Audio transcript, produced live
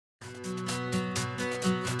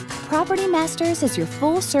Property Masters is your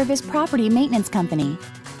full-service property maintenance company.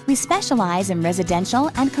 We specialize in residential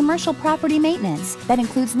and commercial property maintenance that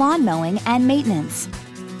includes lawn mowing and maintenance,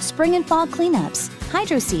 spring and fall cleanups,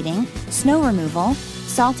 hydro seeding, snow removal,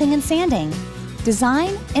 salting and sanding,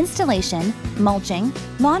 design, installation, mulching,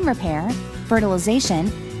 lawn repair, fertilization,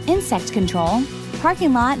 insect control,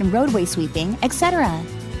 parking lot and roadway sweeping, etc.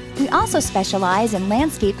 We also specialize in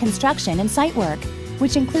landscape construction and site work,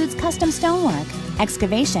 which includes custom stonework,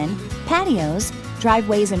 excavation, patios,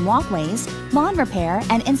 driveways and walkways, lawn repair,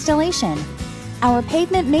 and installation. Our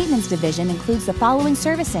pavement maintenance division includes the following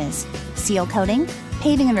services: seal coating,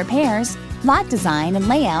 paving and repairs, lot design and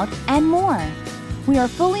layout, and more. We are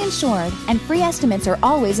fully insured and free estimates are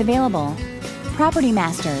always available. Property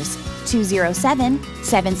Masters,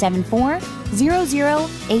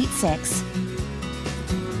 207-774-0086.